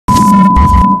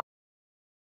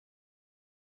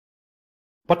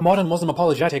But modern Muslim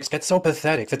apologetics get so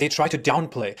pathetic that they try to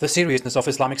downplay the seriousness of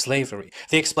Islamic slavery.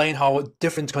 They explain how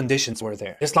different conditions were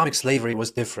there. Islamic slavery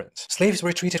was different. Slaves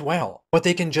were treated well, but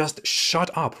they can just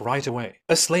shut up right away.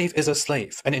 A slave is a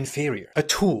slave, an inferior, a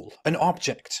tool, an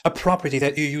object, a property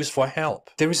that you use for help.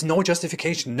 There is no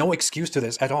justification, no excuse to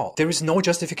this at all. There is no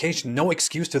justification, no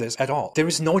excuse to this at all. There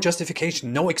is no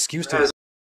justification, no excuse to this.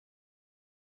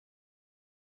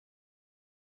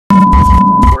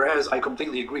 Whereas I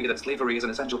completely agree that slavery is an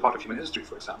essential part of human history.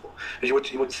 For example, you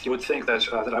would think that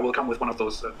that I will come with one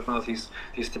of these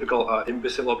typical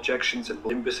imbecile objections and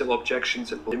imbecile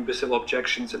objections and imbecile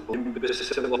objections and imbecile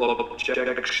objections.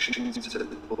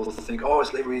 People think, oh,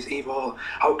 slavery is evil.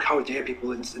 How dare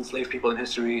people enslave people in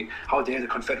history? How dare the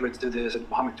Confederates do this and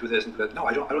Muhammad do this and that? No,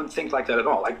 I don't think like that at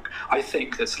all. I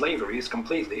think that slavery is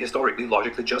completely historically,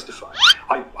 logically justified.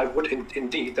 I would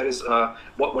indeed. That is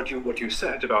what you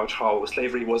said about how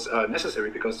slavery was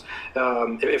necessary, because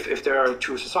if there are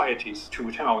two societies,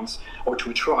 two towns, or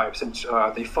two tribes, and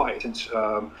they fight and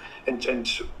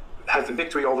have a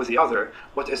victory over the other,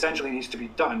 what essentially needs to be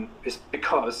done is,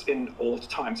 because in old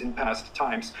times, in past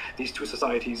times, these two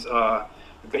societies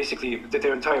basically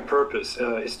their entire purpose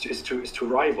is to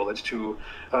rival, it's to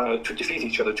defeat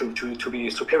each other, to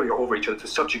be superior over each other, to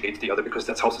subjugate the other, because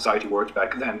that's how society worked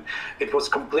back then. It was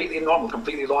completely normal,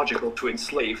 completely logical to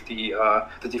enslave the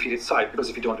defeated side, because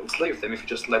if you don't enslave them, if you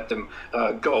just let them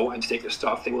go and take their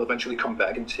stuff, they will eventually come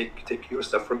back and take your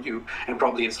stuff from you and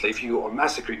probably enslave you or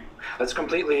massacre you. That's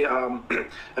completely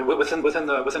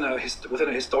within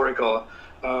a historical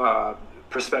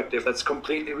perspective, that's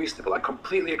completely reasonable. I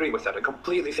completely agree with that. I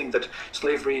completely think that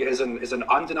slavery is an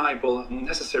undeniable,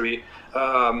 necessary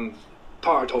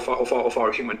part of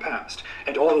our human past.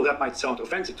 And although that might sound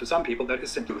offensive to some people, that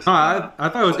is simply. I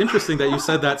thought it was interesting that you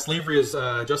said that slavery is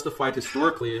justified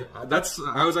historically.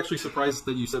 I was actually surprised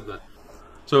that you said that.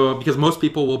 So because most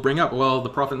people will bring up, well, the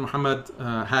Prophet Muhammad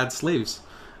had slaves.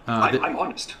 I'm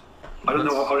honest. I don't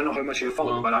know how much you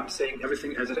follow, but I'm saying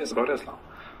everything as it is about Islam.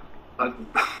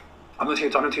 I'm not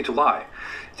here to lie.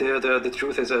 The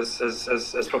truth is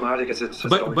as problematic as it's.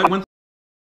 But when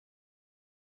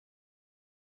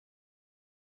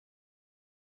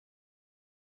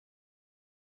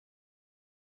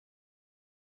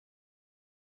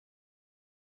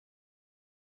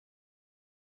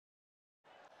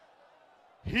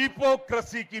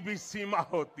hypocrisy की भी सीमा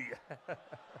होती है.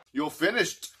 You're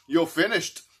finished. You're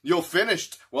finished. You're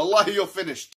finished. Wallahi, you're finished.